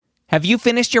Have you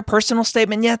finished your personal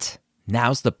statement yet?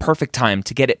 Now's the perfect time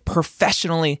to get it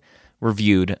professionally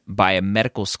reviewed by a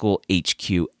medical school HQ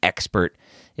expert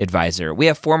advisor. We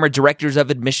have former directors of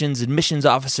admissions, admissions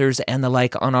officers, and the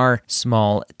like on our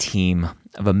small team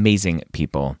of amazing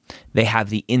people. They have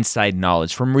the inside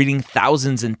knowledge from reading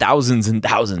thousands and thousands and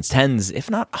thousands, tens, if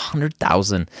not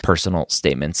 100,000 personal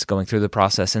statements, going through the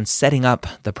process and setting up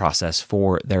the process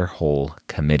for their whole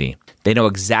committee. They know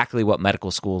exactly what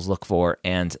medical schools look for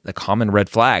and the common red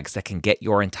flags that can get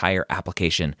your entire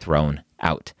application thrown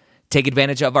out. Take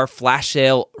advantage of our flash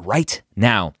sale right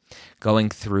now, going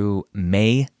through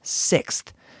May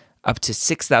 6th, up to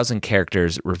 6,000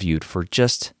 characters reviewed for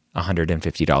just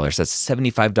 $150. That's a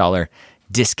 $75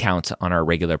 discount on our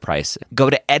regular price. Go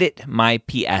to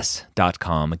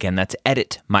editmyps.com. Again, that's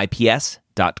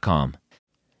editmyps.com.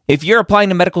 If you're applying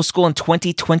to medical school in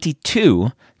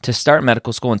 2022 to start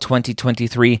medical school in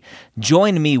 2023,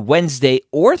 join me Wednesday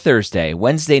or Thursday,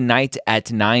 Wednesday night at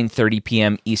 9:30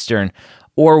 p.m. Eastern,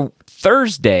 or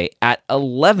Thursday at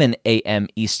 11 a.m.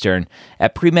 Eastern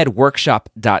at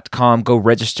premedworkshop.com. Go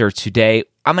register today.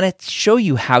 I'm going to show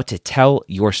you how to tell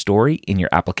your story in your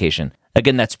application.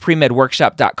 Again, that's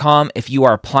premedworkshop.com. If you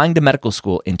are applying to medical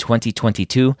school in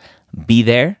 2022, be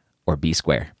there or be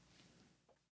square.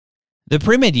 The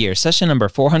Pre-Med Year, session number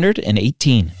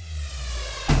 418.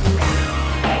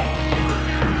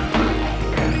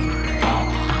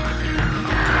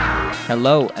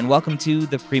 Hello, and welcome to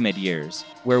the Pre-Med Years,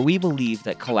 where we believe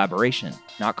that collaboration,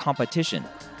 not competition,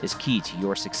 is key to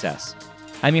your success.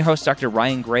 I'm your host, Dr.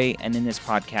 Ryan Gray, and in this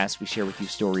podcast, we share with you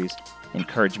stories,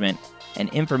 encouragement, and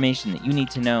information that you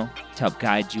need to know to help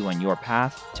guide you on your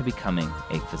path to becoming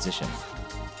a physician.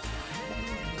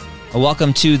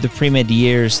 Welcome to the Pre-Med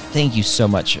Years. Thank you so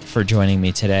much for joining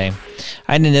me today.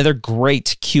 I had another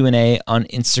great Q&A on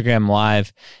Instagram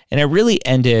Live, and I really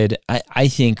ended, I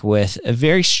think, with a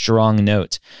very strong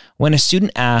note when a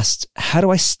student asked, how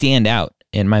do I stand out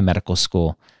in my medical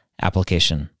school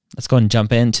application? Let's go ahead and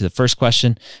jump into the first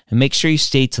question, and make sure you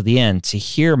stay till the end to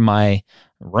hear my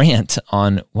rant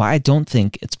on why I don't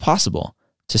think it's possible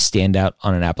to stand out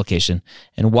on an application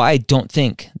and why I don't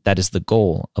think that is the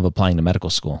goal of applying to medical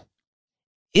school.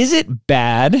 Is it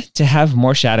bad to have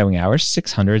more shadowing hours,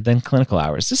 600, than clinical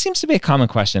hours? This seems to be a common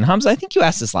question. Hamza, I think you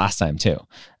asked this last time too.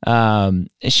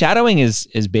 Shadowing is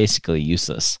basically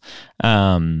useless.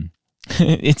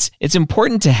 It's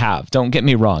important to have. Don't get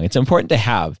me wrong. It's important to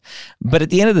have. But at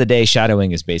the end of the day,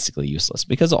 shadowing is basically useless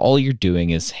because all you're doing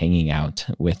is hanging out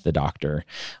with the doctor,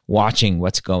 watching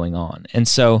what's going on. And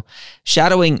so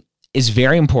shadowing is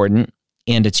very important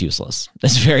and it's useless.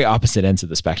 That's very opposite ends of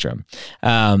the spectrum.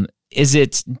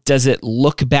 Does it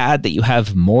look bad that you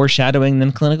have more shadowing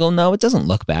than clinical? No, it doesn't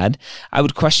look bad. I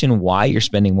would question why you're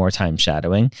spending more time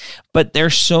shadowing, but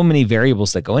there's so many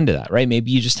variables that go into that, right?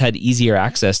 Maybe you just had easier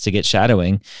access to get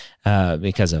shadowing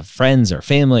because of friends or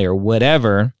family or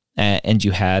whatever, and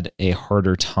you had a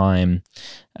harder time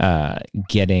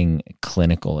getting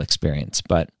clinical experience.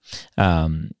 But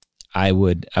I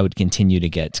would continue to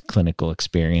get clinical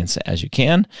experience as you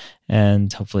can,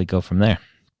 and hopefully go from there.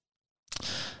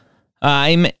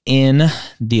 I'm in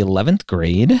the 11th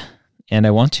grade and I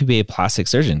want to be a plastic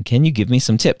surgeon. Can you give me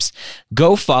some tips?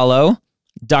 Go follow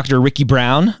Dr. Ricky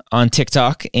Brown on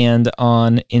TikTok and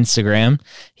on Instagram.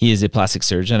 He is a plastic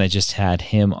surgeon. I just had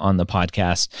him on the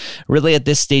podcast. Really, at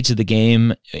this stage of the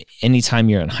game, anytime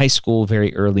you're in high school,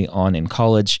 very early on in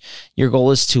college, your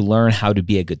goal is to learn how to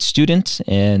be a good student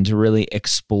and to really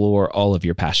explore all of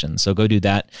your passions. So go do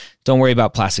that. Don't worry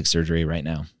about plastic surgery right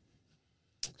now.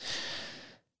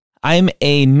 I'm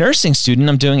a nursing student.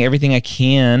 I'm doing everything I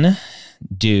can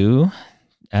do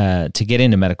to get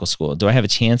into medical school. Do I have a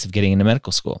chance of getting into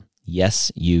medical school?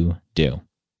 Yes, you do.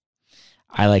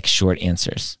 I like short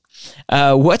answers.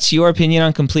 What's your opinion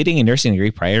on completing a nursing degree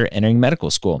prior to entering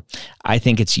medical school? I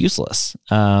think it's useless.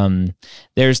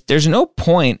 There's no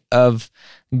point of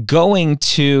going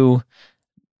to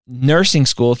nursing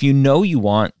school if you know you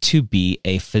want to be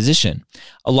a physician.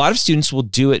 A lot of students will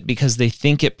do it because they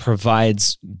think it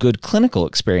provides good clinical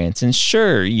experience. And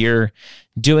sure, you're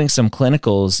doing some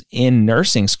clinicals in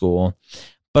nursing school,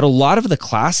 but a lot of the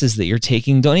classes that you're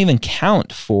taking don't even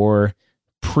count for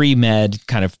pre-med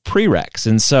kind of prereqs.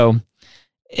 And so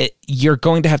you're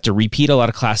going to have to repeat a lot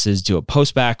of classes, do a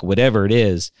post-bac, whatever it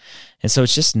is. And so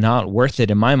it's just not worth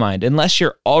it in my mind, unless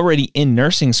you're already in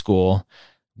nursing school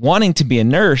wanting to be a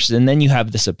nurse, and then you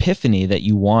have this epiphany that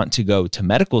you want to go to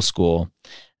medical school.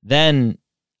 Then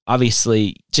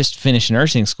obviously just finish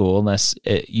nursing school, unless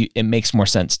it makes more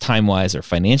sense time-wise or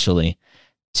financially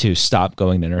to stop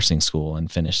going to nursing school and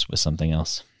finish with something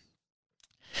else.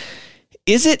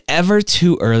 Is it ever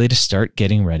too early to start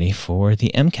getting ready for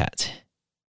the MCAT?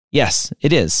 Yes,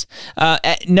 it is.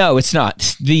 No, it's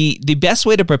not. The best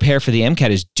way to prepare for the MCAT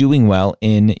is doing well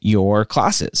in your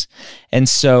classes. And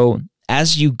so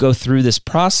as you go through this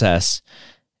process,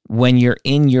 when you're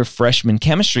in your freshman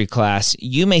chemistry class,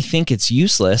 you may think it's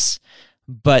useless,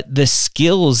 but the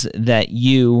skills that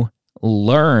you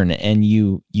learn and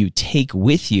you take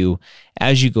with you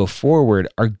as you go forward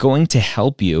are going to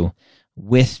help you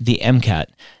with the MCAT.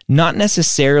 Not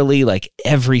necessarily like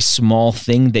every small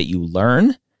thing that you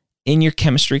learn in your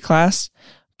chemistry class,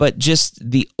 but just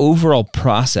the overall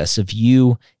process of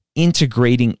you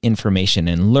integrating information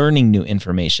and learning new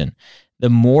information. The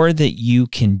more that you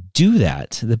can do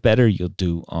that, the better you'll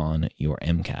do on your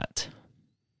MCAT.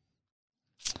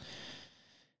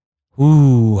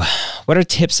 Ooh, what are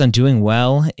tips on doing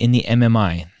well in the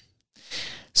MMI?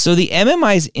 So the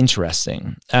MMI is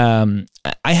interesting.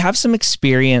 I have some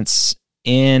experience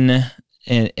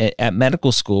at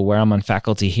medical school where I'm on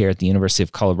faculty here at the University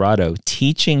of Colorado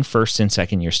teaching first and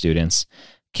second year students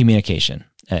communication.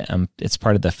 It's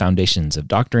part of the Foundations of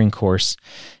Doctoring course.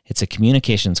 It's a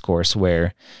communications course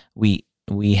where we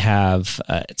have,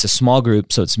 it's a small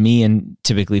group, so it's me and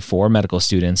typically 4 medical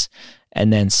students,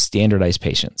 and then standardized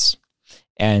patients.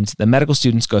 And the medical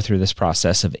students go through this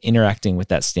process of interacting with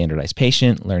that standardized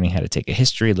patient, learning how to take a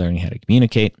history, learning how to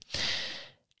communicate.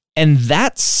 And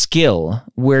that skill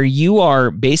where you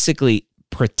are basically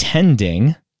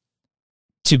pretending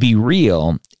to be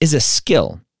real is a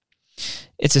skill.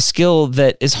 It's a skill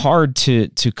that is hard to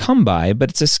come by, but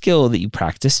it's a skill that you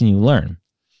practice and you learn.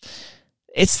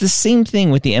 It's the same thing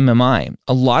with the MMI.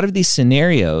 A lot of these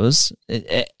scenarios,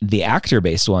 the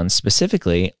actor-based ones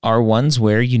specifically, are ones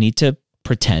where you need to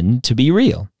pretend to be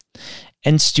real.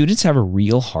 And students have a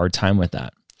real hard time with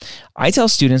that. I tell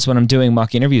students when I'm doing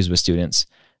mock interviews with students,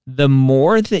 the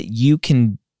more that you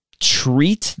can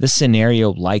treat the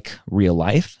scenario like real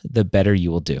life, the better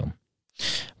you will do.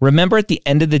 Remember, at the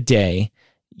end of the day,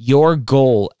 your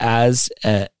goal as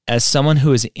someone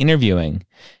who is interviewing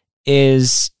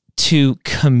is to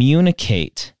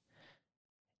communicate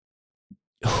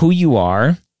who you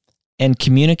are and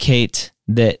communicate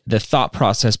the thought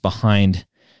process behind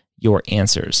your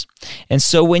answers. And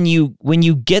so when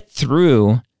you get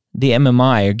through the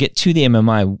MMI or get to the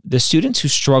MMI, the students who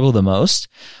struggle the most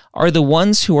are the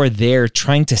ones who are there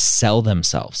trying to sell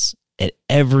themselves at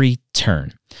every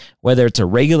turn. Whether it's a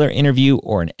regular interview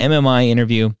or an MMI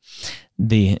interview,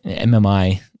 the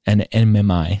MMI,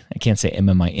 I can't say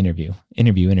MMI interview.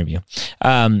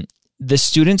 The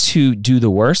students who do the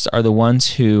worst are the ones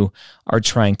who are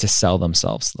trying to sell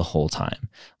themselves the whole time.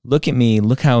 Look at me.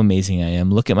 Look how amazing I am.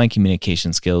 Look at my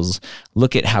communication skills.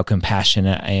 Look at how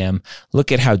compassionate I am.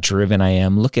 Look at how driven I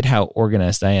am. Look at how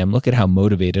organized I am. Look at how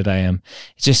motivated I am.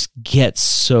 It just gets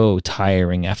so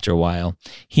tiring after a while,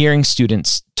 hearing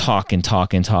students talk and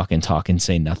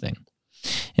say nothing.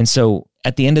 And so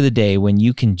at the end of the day, when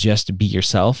you can just be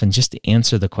yourself and just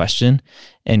answer the question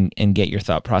and get your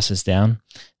thought process down,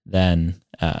 then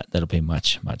that'll be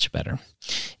much, much better.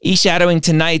 E-shadowing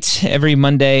tonight, every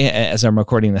Monday, as I'm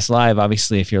recording this live.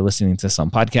 Obviously, if you're listening to this on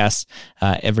podcasts,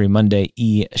 every Monday,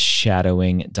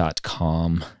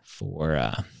 eshadowing.com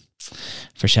for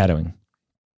shadowing.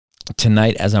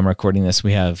 Tonight, as I'm recording this,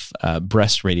 we have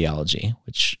breast radiology,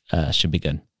 which should be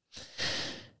good.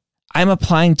 I'm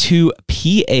applying to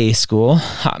PA school.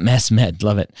 Hot mess med,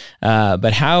 love it.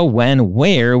 But how, when,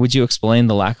 where would you explain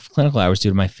the lack of clinical hours due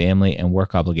to my family and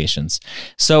work obligations?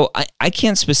 So I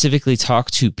can't specifically talk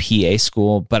to PA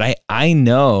school, but I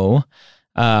know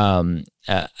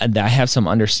that I have some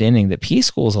understanding that PA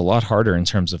school is a lot harder in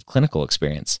terms of clinical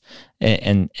experience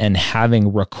and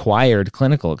having required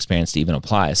clinical experience to even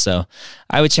apply. So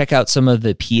I would check out some of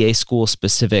the PA school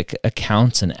specific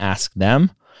accounts and ask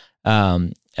them.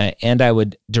 And I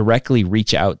would directly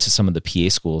reach out to some of the PA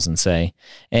schools and say,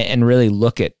 and really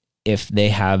look at if they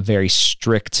have very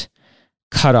strict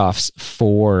cutoffs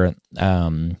for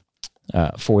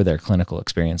their clinical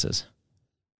experiences.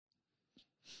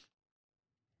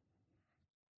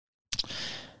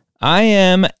 I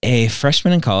am a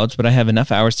freshman in college, but I have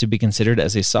enough hours to be considered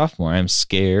as a sophomore. I'm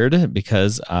scared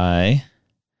because I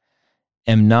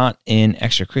am not in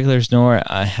extracurriculars, nor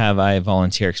have I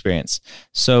volunteer experience.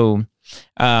 So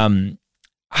I'm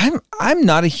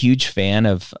not a huge fan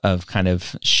of kind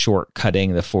of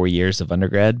shortcutting the 4 years of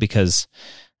undergrad because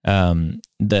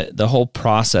the whole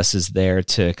process is there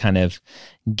to kind of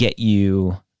get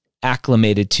you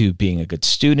acclimated to being a good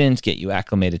student, get you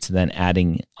acclimated to then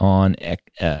adding on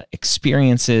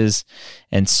experiences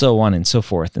and so on and so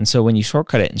forth. And so when you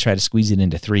shortcut it and try to squeeze it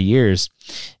into 3 years,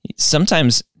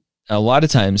 sometimes a lot of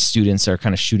times students are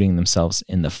kind of shooting themselves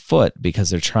in the foot because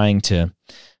they're trying to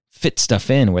fit stuff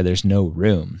in where there's no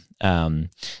room. And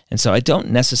so I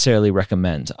don't necessarily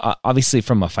recommend. Obviously,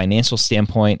 from a financial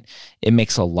standpoint, it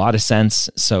makes a lot of sense.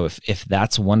 So if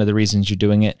that's one of the reasons you're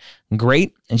doing it,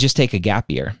 great. And just take a gap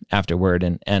year afterward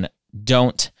and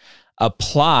don't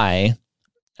apply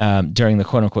during the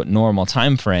quote unquote normal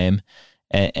time frame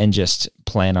and just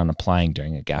plan on applying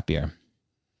during a gap year.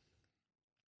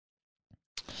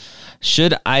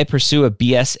 Should I pursue a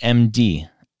BSMD?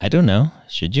 I don't know.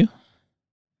 Should you?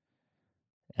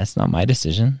 That's not my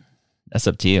decision. That's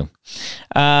up to you.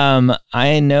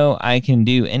 I know I can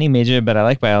do any major, but I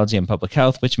like biology and public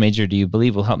health. Which major do you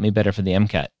believe will help me better for the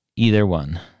MCAT? Either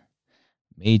one.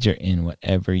 Major in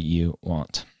whatever you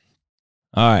want.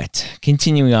 All right,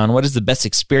 continuing on. What is the best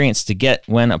experience to get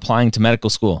when applying to medical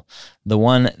school? The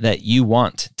one that you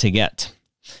want to get.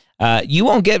 You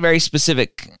won't get very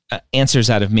specific answers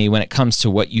out of me when it comes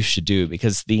to what you should do,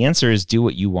 because the answer is do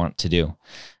what you want to do.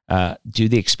 Do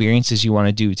the experiences you want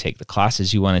to do, take the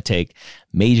classes you want to take,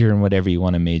 major in whatever you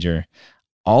want to major.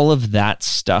 All of that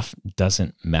stuff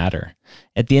doesn't matter.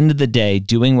 At the end of the day,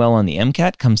 doing well on the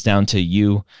MCAT comes down to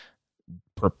you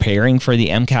preparing for the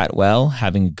MCAT well,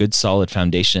 having a good solid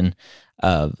foundation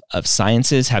of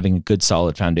sciences, having a good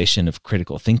solid foundation of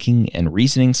critical thinking and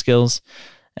reasoning skills,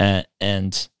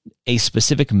 and a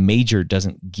specific major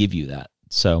doesn't give you that.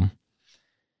 So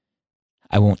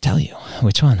I won't tell you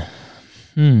which one.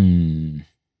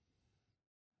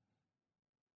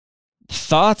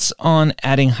 Thoughts on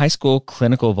adding high school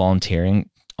clinical volunteering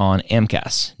on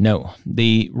AMCAS? No.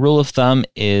 The rule of thumb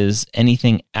is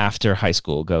anything after high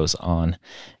school goes on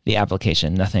the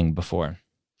application, nothing before.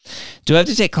 Do I have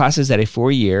to take classes at a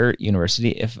 4-year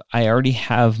university if I already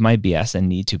have my BS and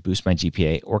need to boost my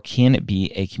GPA, or can it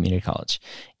be a community college?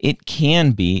 It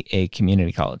can be a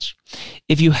community college.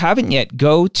 If you haven't yet,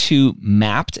 go to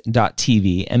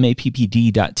mappd.tv,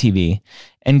 mappd.tv,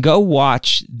 and go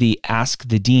watch the Ask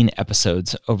the Dean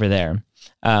episodes over there.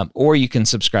 Or you can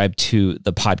subscribe to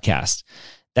the podcast.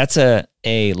 That's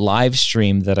a live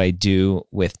stream that I do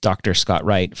with Dr. Scott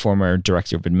Wright, former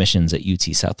director of admissions at UT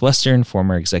Southwestern,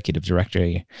 former executive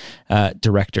director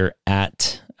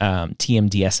at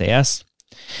TMDSAS.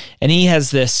 And he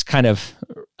has this kind of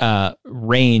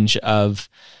range of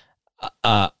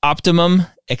optimum,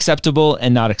 acceptable,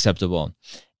 and not acceptable.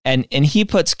 And he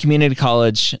puts community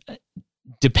college,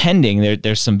 depending,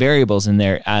 there's some variables in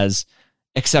there, as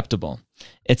acceptable.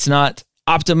 It's not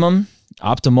optimal,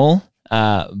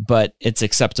 but it's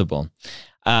acceptable.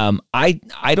 I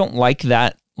don't like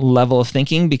that level of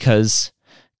thinking because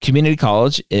community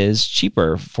college is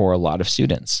cheaper for a lot of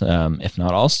students, if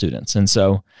not all students. And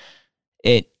so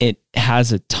it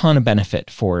has a ton of benefit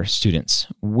for students.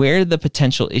 Where the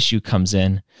potential issue comes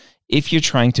in, if you're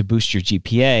trying to boost your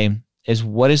GPA, is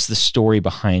what is the story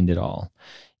behind it all?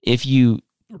 If you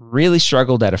really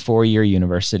struggled at a 4-year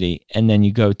university and then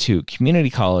you go to community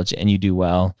college and you do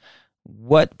well,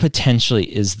 what potentially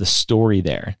is the story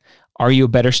there? Are you a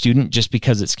better student just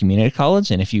because it's community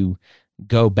college? And if you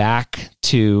go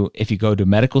to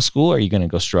medical school, are you going to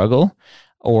go struggle?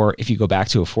 Or if you go back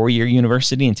to a 4-year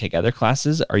university and take other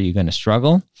classes, are you going to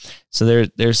struggle? So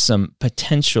there's some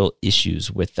potential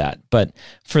issues with that. But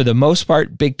for the most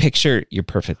part, big picture, you're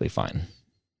perfectly fine.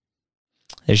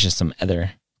 There's just some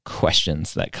other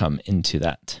questions that come into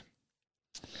that.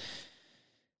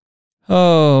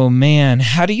 Oh man,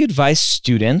 how do you advise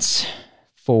students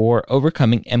for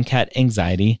overcoming MCAT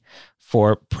anxiety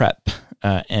for prep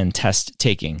and test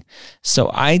taking? So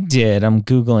I'm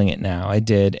Googling it now. I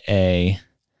did a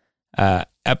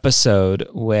episode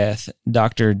with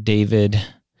Dr. David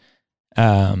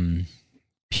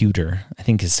Puder, I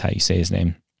think is how you say his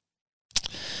name.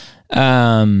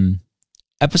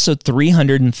 Episode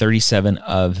 337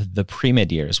 of the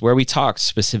Pre-Med Years, where we talked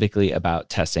specifically about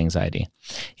test anxiety.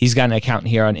 He's got an account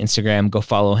here on Instagram. Go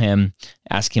follow him,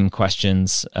 ask him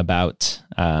questions about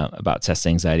test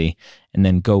anxiety, and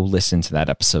then go listen to that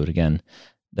episode again.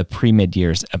 The Pre-Med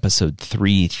Years, episode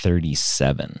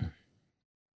 337.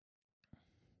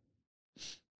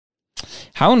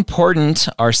 How important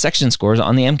are section scores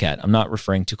on the MCAT? I'm not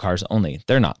referring to cars only.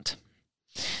 They're not.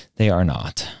 They are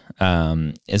not.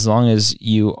 As long as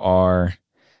you are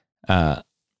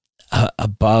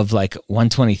above like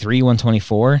 123,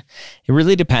 124, it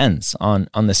really depends on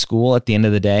the school at the end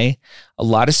of the day. A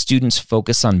lot of students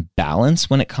focus on balance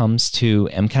when it comes to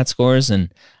MCAT scores,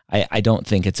 and I don't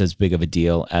think it's as big of a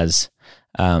deal as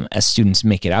students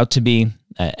make it out to be.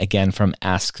 Again, from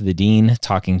Ask the Dean,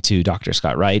 talking to Dr.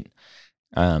 Scott Wright,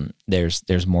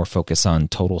 there's more focus on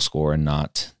total score and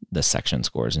not the section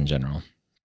scores in general.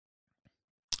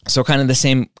 So kind of the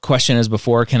same question as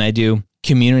before, can I do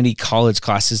community college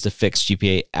classes to fix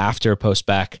GPA after a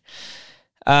post-bac?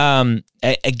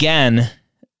 Again,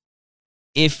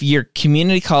 if your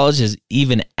community college is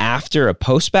even after a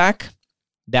post-bac,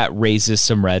 that raises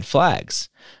some red flags,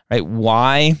 right?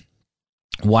 Why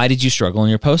did you struggle in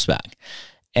your post-bac?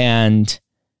 And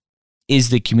is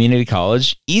the community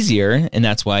college easier, and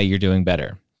that's why you're doing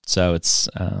better? So it's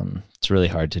really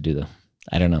hard to do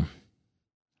I don't know.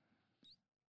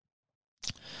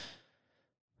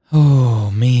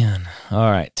 Oh, man.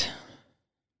 All right.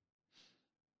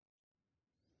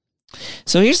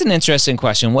 So here's an interesting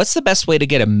question. What's the best way to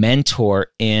get a mentor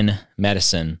in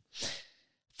medicine?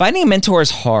 Finding a mentor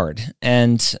is hard,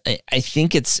 and I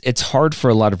think it's hard for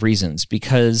a lot of reasons,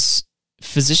 because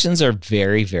physicians are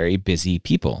very, very busy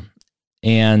people,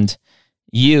 and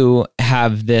you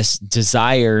have this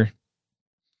desire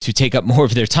to take up more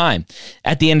of their time.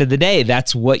 At the end of the day,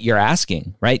 that's what you're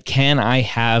asking, right? Can I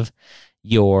have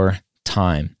your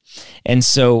time? And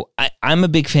so I'm a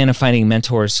big fan of finding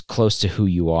mentors close to who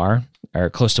you are, or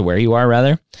close to where you are,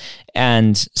 rather.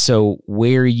 And so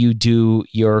where you do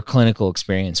your clinical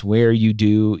experience, where you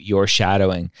do your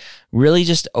shadowing, really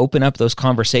just open up those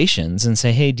conversations and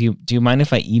say, hey, do you mind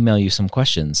if I email you some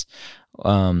questions?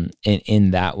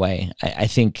 In that way, I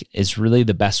think is really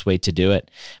the best way to do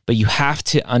it. But you have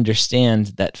to understand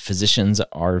that physicians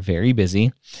are very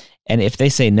busy. And if they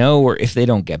say no, or if they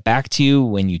don't get back to you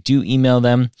when you do email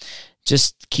them,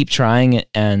 just keep trying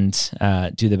and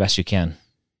do the best you can.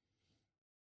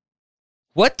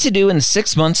 What to do in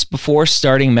 6 months before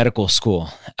starting medical school?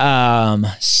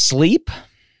 Sleep,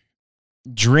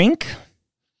 drink,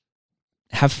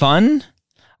 have fun.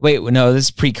 Wait, no, this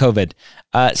is pre-COVID.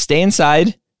 Stay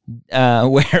inside,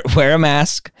 wear a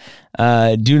mask,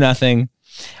 do nothing.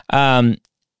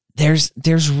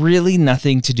 There's really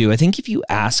nothing to do. I think if you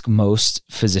ask most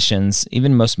physicians,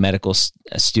 even most medical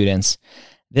students,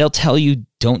 they'll tell you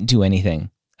don't do anything.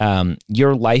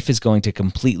 Your life is going to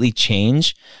completely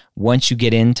change once you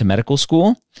get into medical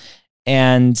school.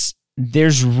 And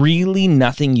there's really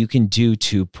nothing you can do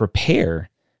to prepare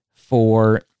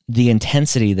for the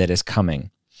intensity that is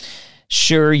coming.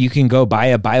 Sure, you can go buy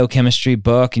a biochemistry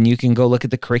book, and you can go look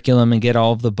at the curriculum and get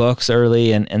all of the books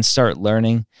early and start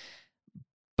learning.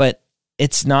 But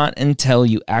it's not until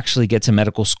you actually get to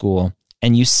medical school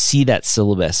and you see that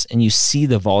syllabus and you see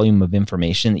the volume of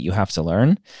information that you have to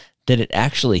learn that it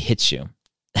actually hits you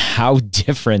how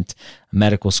different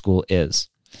medical school is.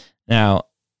 Now,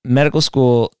 medical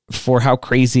school, for how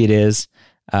crazy it is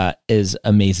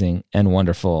amazing and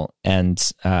wonderful and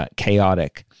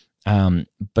chaotic.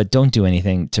 But don't do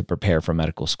anything to prepare for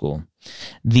medical school.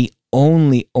 The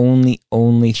only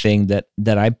thing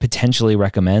that I potentially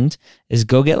recommend is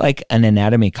go get like an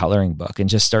anatomy coloring book and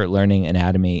just start learning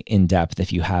anatomy in depth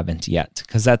if you haven't yet,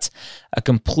 because that's a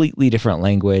completely different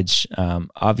language.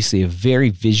 Obviously a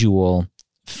very visual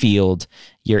field.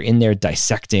 You're in there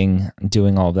dissecting,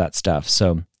 doing all of that stuff.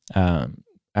 So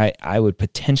I would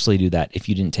potentially do that if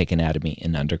you didn't take anatomy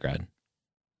in undergrad.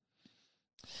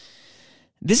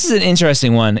 This is an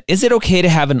interesting one. Is it okay to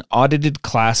have an audited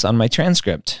class on my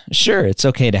transcript? Sure, it's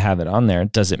okay to have it on there.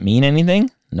 Does it mean anything?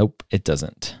 Nope, it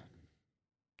doesn't.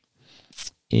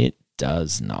 It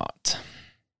does not.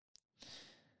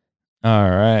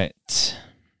 All right.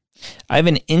 I have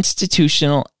an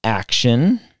institutional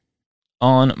action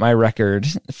on my record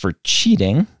for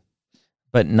cheating,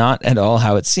 but not at all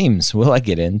how it seems. Will I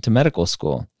get into medical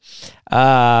school?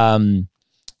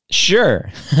 Sure.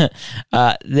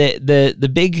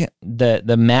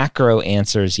 The macro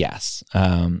answer is yes.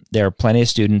 There are plenty of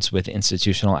students with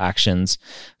institutional actions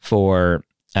for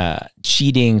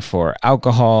cheating, for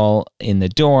alcohol in the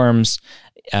dorms,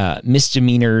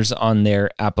 misdemeanors on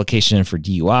their application for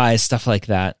DUI, stuff like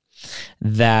that.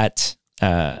 That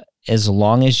as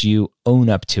long as you own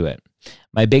up to it.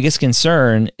 My biggest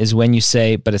concern is when you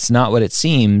say, but it's not what it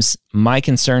seems. My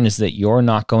concern is that you're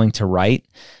not going to write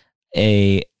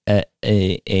a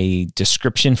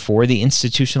description for the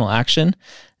institutional action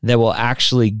that will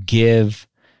actually give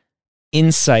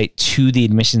insight to the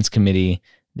admissions committee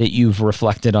that you've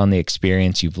reflected on the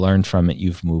experience, you've learned from it,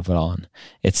 you've moved on.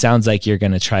 It sounds like you're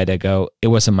going to try to go, it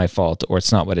wasn't my fault, or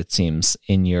it's not what it seems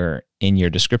in your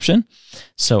description.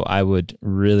 So I would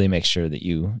really make sure that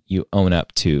you own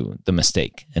up to the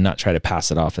mistake and not try to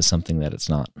pass it off as something that it's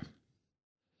not.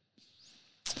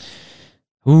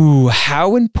 Ooh,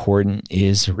 how important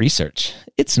is research?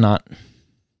 It's not.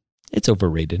 It's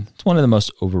overrated. It's one of the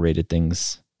most overrated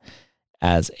things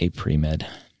as a pre-med.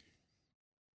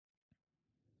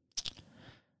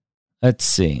 Let's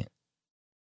see.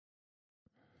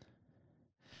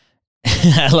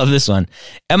 I love this one.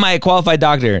 Am I a qualified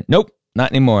doctor? Nope,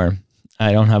 not anymore.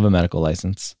 I don't have a medical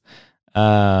license. Here,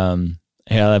 I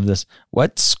love this.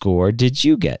 What score did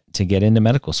you get to get into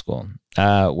medical school?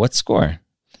 What score?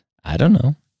 I don't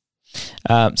know.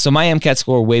 So my MCAT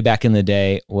score way back in the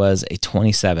day was a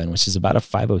 27, which is about a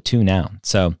 502 now.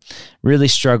 So really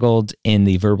struggled in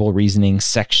the verbal reasoning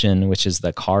section, which is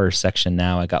the CAR section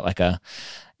now. I got like a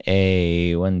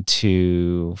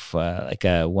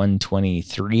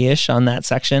 123-ish on that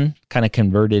section, kind of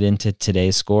converted into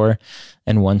today's score,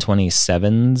 and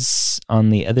 127s on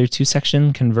the other two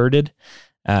section converted.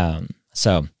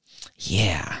 So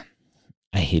yeah,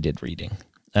 I hated reading.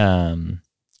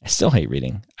 I still hate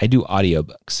reading. I do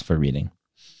audiobooks for reading.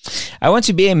 I want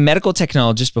to be a medical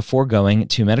technologist before going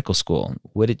to medical school.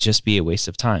 Would it just be a waste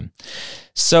of time?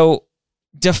 So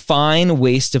define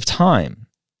waste of time.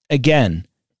 Again,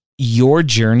 your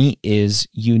journey is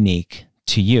unique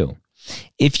to you.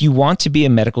 If you want to be a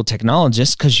medical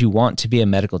technologist because you want to be a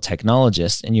medical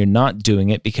technologist and you're not doing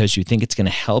it because you think it's going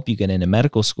to help you get into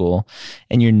medical school,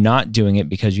 and you're not doing it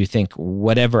because you think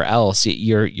whatever else,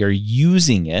 you're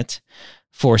using it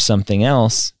for something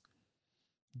else,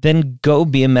 then go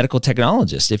be a medical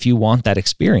technologist if you want that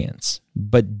experience.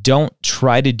 But don't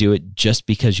try to do it just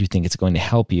because you think it's going to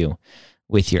help you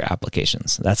with your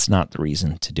applications. That's not the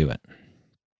reason to do it.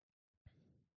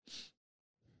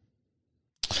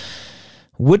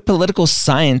 Would political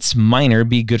science minor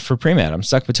be good for pre-med? I'm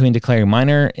stuck between declaring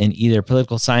minor in either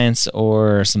political science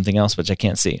or something else, which I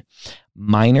can't see.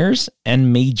 Minors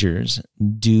and majors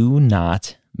do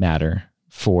not matter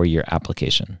for your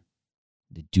application.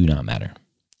 They do not matter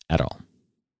at all.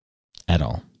 At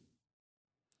all.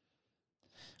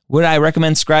 Would I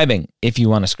recommend scribing if you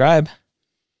want to scribe?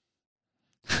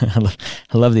 I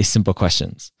love these simple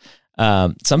questions.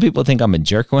 Some people think I'm a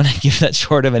jerk when I give that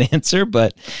short of an answer,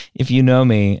 but if you know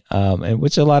me, and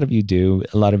which a lot of you do,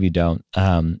 a lot of you don't,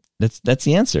 that's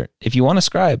the answer. If you want to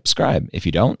scribe. If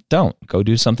you don't. Go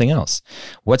do something else.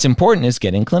 What's important is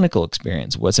getting clinical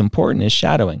experience. What's important is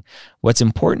shadowing. What's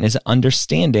important is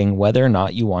understanding whether or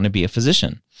not you want to be a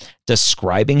physician. Does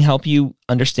scribing help you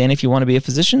understand if you want to be a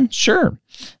physician? Sure.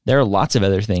 There are lots of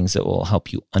other things that will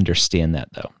help you understand that,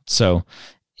 though. So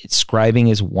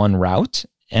scribing is one route.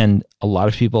 And a lot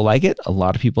of people like it. A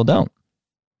lot of people don't.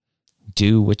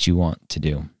 Do what you want to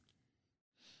do.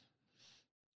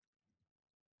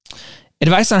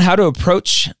 Advice on how to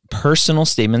approach personal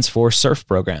statements for SURF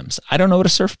programs. I don't know what a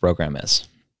SURF program is.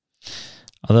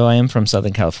 Although I am from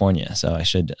Southern California, so I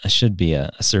should be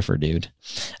a surfer dude.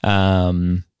 Yeah,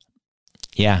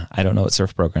 I don't know what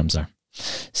SURF programs are.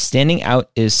 Standing out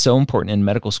is so important in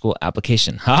medical school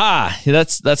application.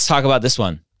 Let's talk about this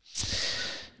one.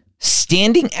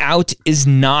 Standing out is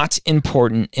not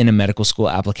important in a medical school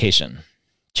application.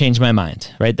 Change my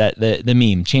mind, right? That the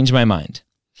meme, change my mind.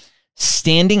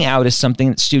 Standing out is something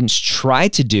that students try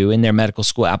to do in their medical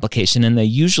school application, and they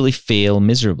usually fail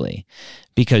miserably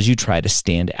because you try to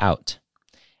stand out.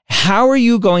 How are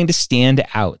you going to stand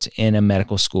out in a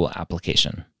medical school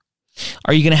application?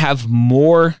 Are you going to have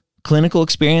more clinical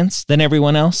experience than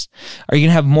everyone else? Are you going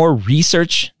to have more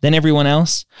research than everyone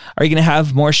else? Are you going to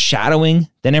have more shadowing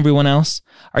than everyone else?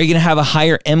 Are you going to have a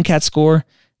higher MCAT score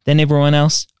than everyone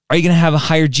else? Are you going to have a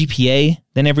higher GPA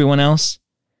than everyone else?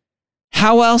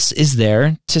 How else is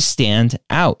there to stand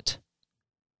out?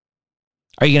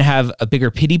 Are you going to have a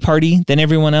bigger pity party than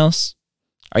everyone else?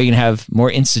 Are you going to have more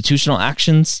institutional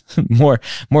actions, more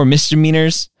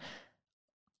misdemeanors?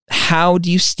 How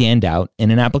do you stand out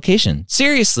in an application?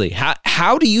 Seriously,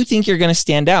 how do you think you're going to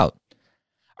stand out?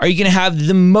 Are you going to have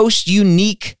the most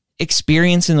unique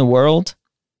experience in the world?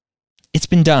 It's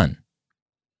been done.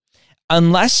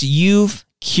 Unless you've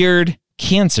cured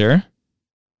cancer,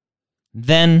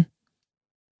 then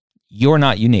you're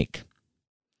not unique.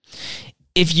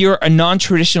 If you're a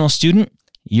non-traditional student,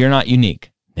 you're not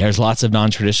unique. There's lots of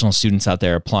non-traditional students out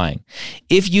there applying.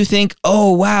 If you think,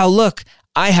 oh, wow, look,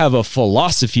 I have a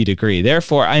philosophy degree,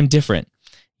 therefore I'm different,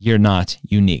 you're not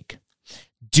unique.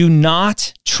 Do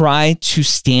not try to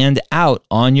stand out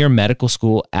on your medical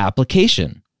school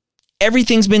application.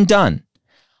 Everything's been done.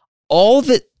 All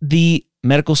that the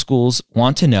medical schools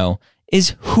want to know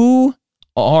is, who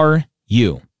are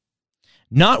you?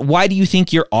 Not why do you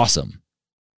think you're awesome?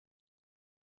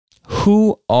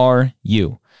 Who are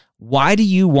you? Why do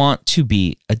you want to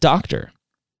be a doctor?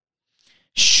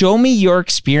 Show me your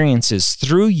experiences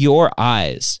through your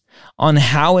eyes on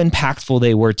how impactful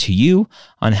they were to you,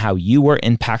 on how you were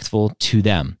impactful to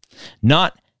them,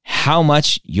 not how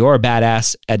much you're a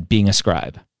badass at being a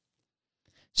scribe.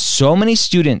 So many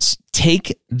students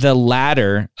take the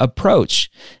latter approach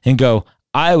and go,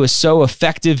 I was so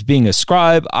effective being a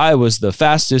scribe. I was the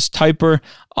fastest typer.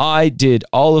 I did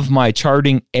all of my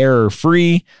charting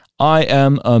error-free. I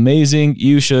am amazing.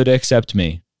 You should accept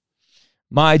me.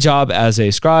 My job as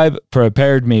a scribe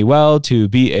prepared me well to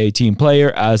be a team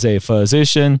player as a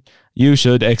physician. You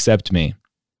should accept me.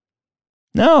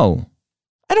 No,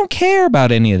 I don't care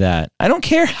about any of that. I don't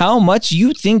care how much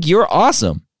you think you're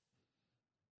awesome.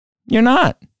 You're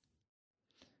not.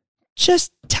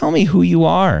 Just tell me who you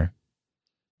are.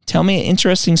 Tell me an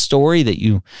interesting story that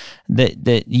you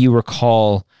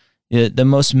recall, the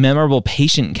most memorable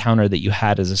patient encounter that you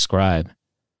had as a scribe.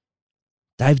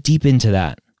 Dive deep into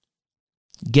that.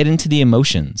 Get into the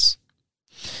emotions.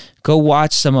 Go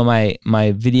watch some of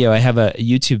my video. I have a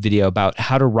YouTube video about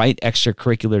how to write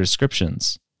extracurricular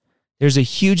descriptions. There's a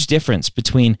huge difference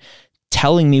between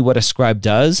telling me what a scribe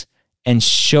does and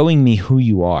showing me who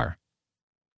you are.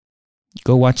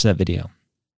 Go watch that video.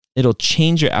 It'll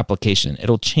change your application.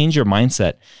 It'll change your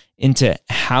mindset into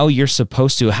how you're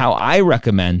supposed to, how I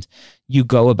recommend you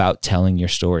go about telling your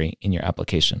story in your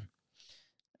application.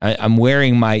 I'm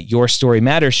wearing my Your Story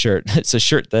Matters shirt. It's a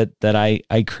shirt that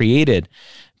I created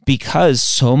because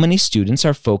so many students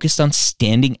are focused on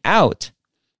standing out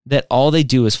that all they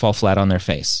do is fall flat on their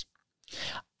face.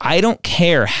 I don't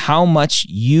care how much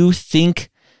you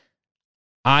think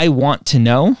I want to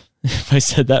know, if I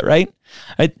said that right.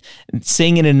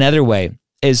 Saying it another way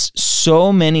is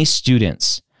so many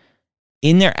students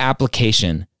in their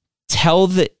application tell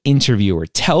the interviewer,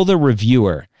 tell the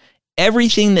reviewer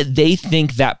everything that they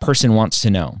think that person wants to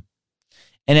know.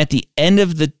 And at the end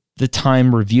of the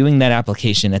time reviewing that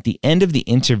application, at the end of the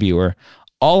interviewer,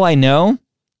 all I know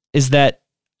is that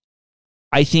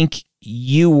I think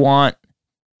you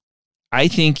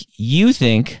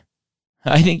think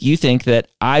that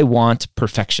I want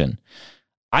perfection.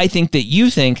 I think that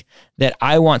you think that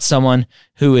I want someone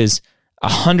who is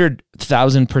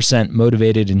 100,000%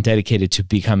 motivated and dedicated to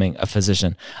becoming a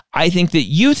physician. I think that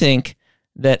you think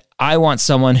that I want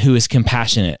someone who is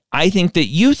compassionate. I think that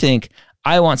you think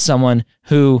I want someone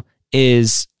who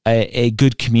is a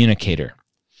good communicator.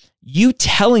 You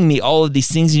telling me all of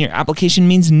these things in your application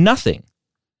means nothing.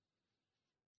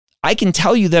 I can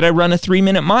tell you that I run a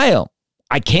 3-minute mile.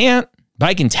 I can't, but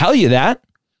I can tell you that.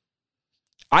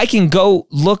 I can go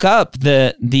look up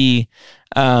the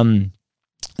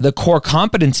core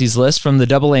competencies list from the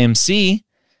AAMC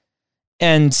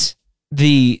and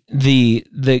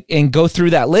and go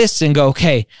through that list and go,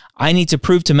 okay, I need to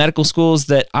prove to medical schools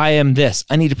that I am this.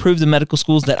 I need to prove to medical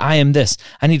schools that I am this.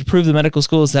 I need to prove to medical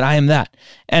schools that I am that.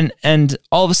 And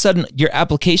all of a sudden your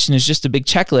application is just a big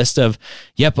checklist of,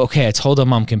 yep, okay, I told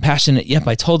them I'm compassionate. Yep,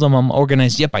 I told them I'm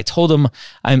organized. Yep, I told them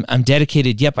I'm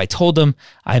dedicated. Yep, I told them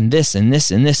I'm this and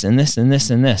this and this and this and this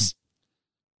and this.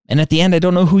 And at the end, I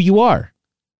don't know who you are.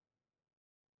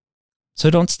 So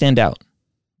don't stand out.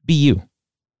 Be you.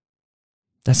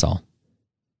 That's all.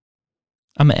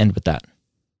 I'm going to end with that.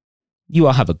 You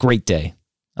all have a great day.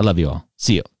 I love you all.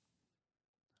 See you.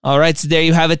 All right, so there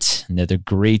you have it. Another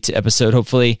great episode,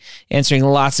 hopefully answering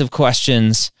lots of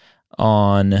questions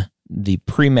on the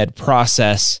pre-med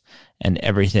process and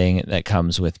everything that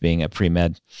comes with being a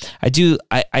pre-med.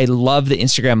 I love the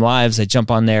Instagram Lives. I jump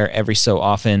on there every so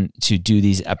often to do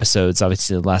these episodes.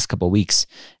 Obviously, the last couple of weeks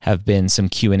have been some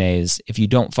Q&As. If you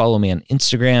don't follow me on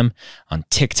Instagram, on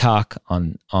TikTok,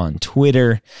 on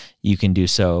Twitter, you can do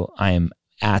so. I am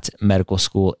at Medical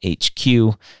School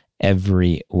HQ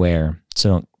everywhere.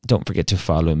 So don't forget to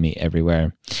follow me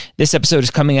everywhere. This episode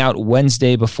is coming out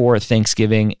Wednesday before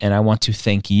Thanksgiving, and I want to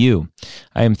thank you.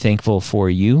 I am thankful for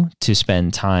you to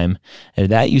spend time,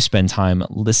 that you spend time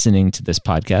listening to this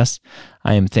podcast.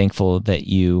 I am thankful that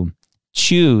you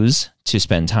choose to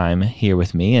spend time here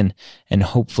with me and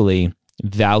hopefully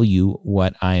value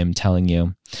what I am telling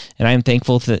you. And I am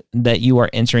thankful that you are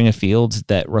entering a field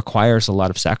that requires a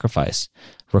lot of sacrifice,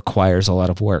 requires a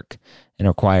lot of work, and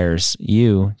requires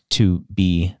you to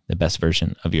be the best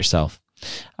version of yourself.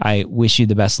 I wish you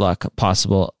the best luck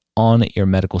possible on your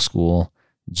medical school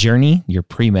journey, your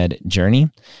pre-med journey,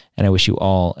 and I wish you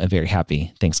all a very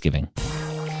happy Thanksgiving.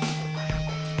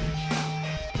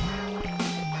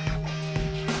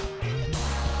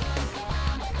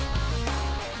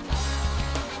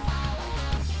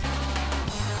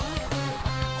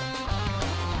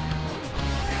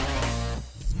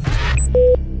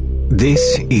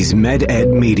 This is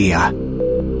MedEd Media.